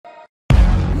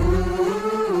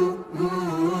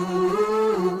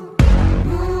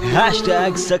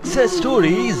Success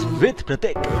Stories with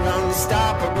Pratik.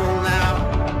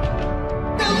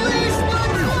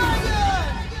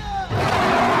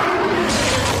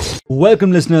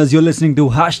 Welcome listeners, you're listening to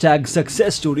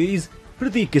 #Success Stories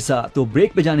प्रतीक के साथ। तो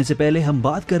break पे जाने से पहले हम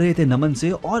बात कर रहे थे नमन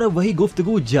से और अब वही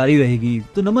गुफ्तगू जारी रहेगी।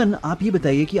 तो नमन, आप ये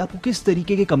बताइए कि आपको किस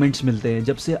तरीके के कमेंट्स मिलते हैं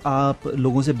जब से आप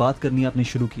लोगों से बात करनी आपने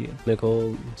शुरू की है? मेरे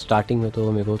को स्टार्टिंग में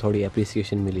तो मेरे को थोड़ी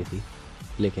अप्रिसिएशन मिली थी,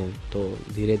 लेकिन तो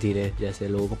धीरे धीरे जैसे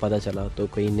लोगों को पता चला तो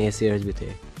कई नए शेयर्स भी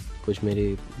थे, कुछ मेरी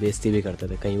बेइज्जती भी करते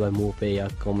थे, कई बार मुंह पे या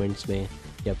कमेंट्स में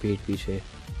या पीठ पीछे।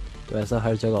 तो ऐसा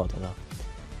हर जगह होता था।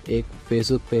 एक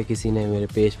फेसबुक पे किसी ने मेरे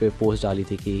पेज पे पोस्ट डाली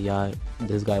थी कि यार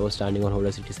this guy was standing on Hoda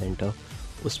city centre.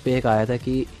 उस पर एक आया था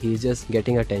कि he is just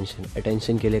getting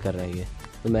attention के लिए कर रहा है ये।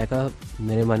 तो मैं कहा,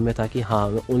 मेरे मन में था कि हाँ,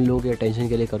 मैं उन लोगों के अटेंशन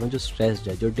के लिए कर रहा हूँ जो स्ट्रेस्ड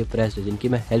है, जो डिप्रेस्ड है, जिनकी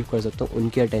मैं हेल्प कर सकता हूँ,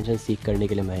 उनकी अटेंशन सीख करने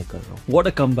के लिए मैं ये कर रहा हूँ। What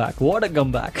a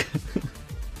comeback!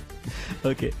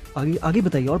 ओके, आगे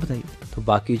बताइए और बताइए। तो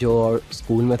बाकी जो और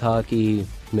स्कूल में था कि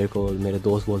मेरे को मेरे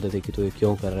दोस्त बोलते थे कि तू ये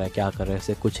क्यों कर रहा है, क्या कर रहा है,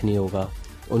 इससे कुछ नहीं होगा।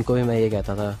 उनको भी मैं ये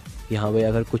कहता था कि हाँ भाई,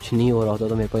 अगर कुछ नहीं हो रहा होता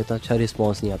तो मेरे को इतना अच्छा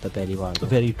रिस्पॉन्स नहीं आता पहली बार तो।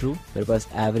 Very true. मेरे पास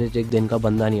एवरेज एक दिन का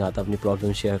बंदा नहीं आता अपनी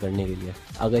प्रॉब्लम शेयर करने के लिए।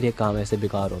 अगर ये काम ऐसे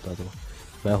बेकार होता तो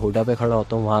मैं हुडा पे खड़ा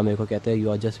होता हूँ, वहाँ मेरे को कहते हैं you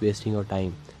are just wasting your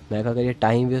time. मैं कहा, अगर ये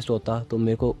टाइम वेस्ट होता तो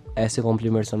मेरे को ऐसे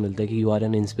कॉम्प्लीमेंट्स मिलते कि यू आर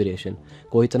एन इंस्पिरेशन।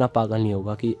 कोई इतना पागल नहीं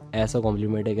होगा कि ऐसा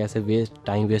कॉम्प्लीमेंट एक ऐसे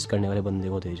टाइम वेस्ट करने वाले बंदे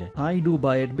को दे जाए। I do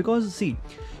buy it because see,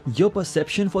 your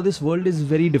perception for this world is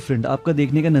very different. आपका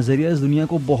देखने का नजरिया इस दुनिया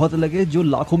को बहुत अलग है जो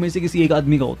लाखों में से किसी एक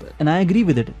आदमी का होता है। And I agree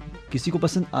with it. किसी को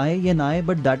पसंद आए या ना आए,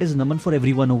 but that is Naman for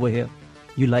everyone over here.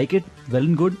 You like it, well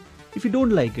and good. If you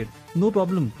don't like it, no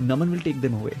problem. Naman will take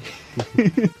them away.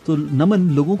 तो नमन,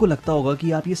 लोगों को लगता होगा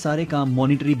कि आप ये सारे काम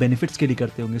मॉनिटरी बेनिफिट्स के लिए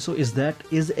करते होंगे. So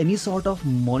is any sort of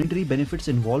monetary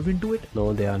benefits involved into it? No,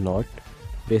 they are not.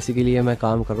 Basically ये मैं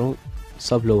काम कर रहा हूँ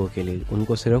सब लोगों के लिए,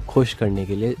 उनको सिर्फ खुश करने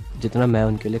के लिए, जितना मैं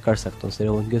उनके लिए कर सकता हूँ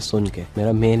सिर्फ उनके सुन के।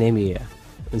 मेरा मेन एम ये है।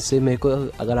 इससे मेरे को,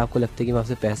 अगर आपको लगता है कि मैं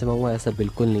आपसे पैसे मांगूंगा, ऐसा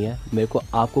बिल्कुल नहीं है। मेरे को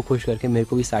आपको खुश करके मेरे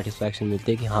को भी सेटिस्फैक्शन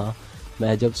मिलती है कि हाँ,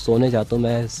 मैं जब सोने जाता हूँ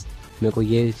मेरे को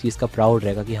ये चीज़ का प्राउड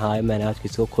रहेगा कि हाँ, मैंने आज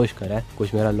किसी को खुश करा है,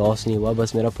 कुछ मेरा लॉस नहीं हुआ,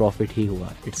 बस मेरा प्रॉफिट ही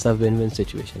हुआ। It's a win win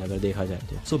situation अगर देखा जाए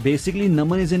तो। So basically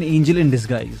Naman is an angel in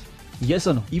disguise. Yes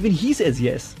और no? Even he says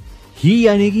yes. ही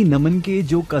यानी कि नमन के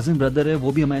जो कजिन ब्रदर है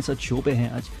वो भी हमारे साथ शो पे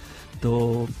हैं आज।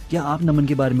 तो क्या आप नमन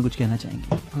के बारे में कुछ कहना चाहेंगे?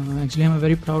 Actually, I'm a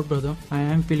very proud brother. I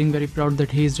am feeling very proud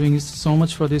that he is doing so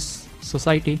much for this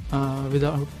society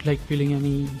without like feeling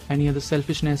any other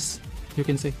selfishness,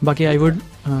 you can say. Baki, I would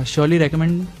surely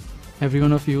recommend every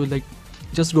one of you, like,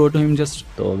 just go to him.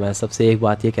 तो मैं सबसे एक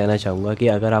बात ये कहना चाहूँगा कि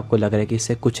अगर आपको लग रहा है कि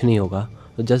इससे कुछ नहीं होगा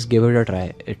तो just give it a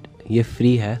try. ये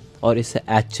फ्री है और इससे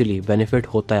एक्चुअली बेनिफिट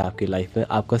होता है आपकी लाइफ में।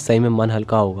 आपका सही में मन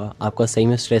हल्का होगा, आपका सही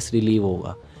में स्ट्रेस रिलीव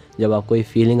होगा। जब आपको ये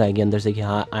फीलिंग आएगी अंदर से कि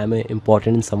हाँ, I am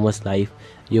important in someone's life,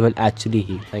 you will actually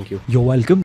heal. Thank you. You welcome.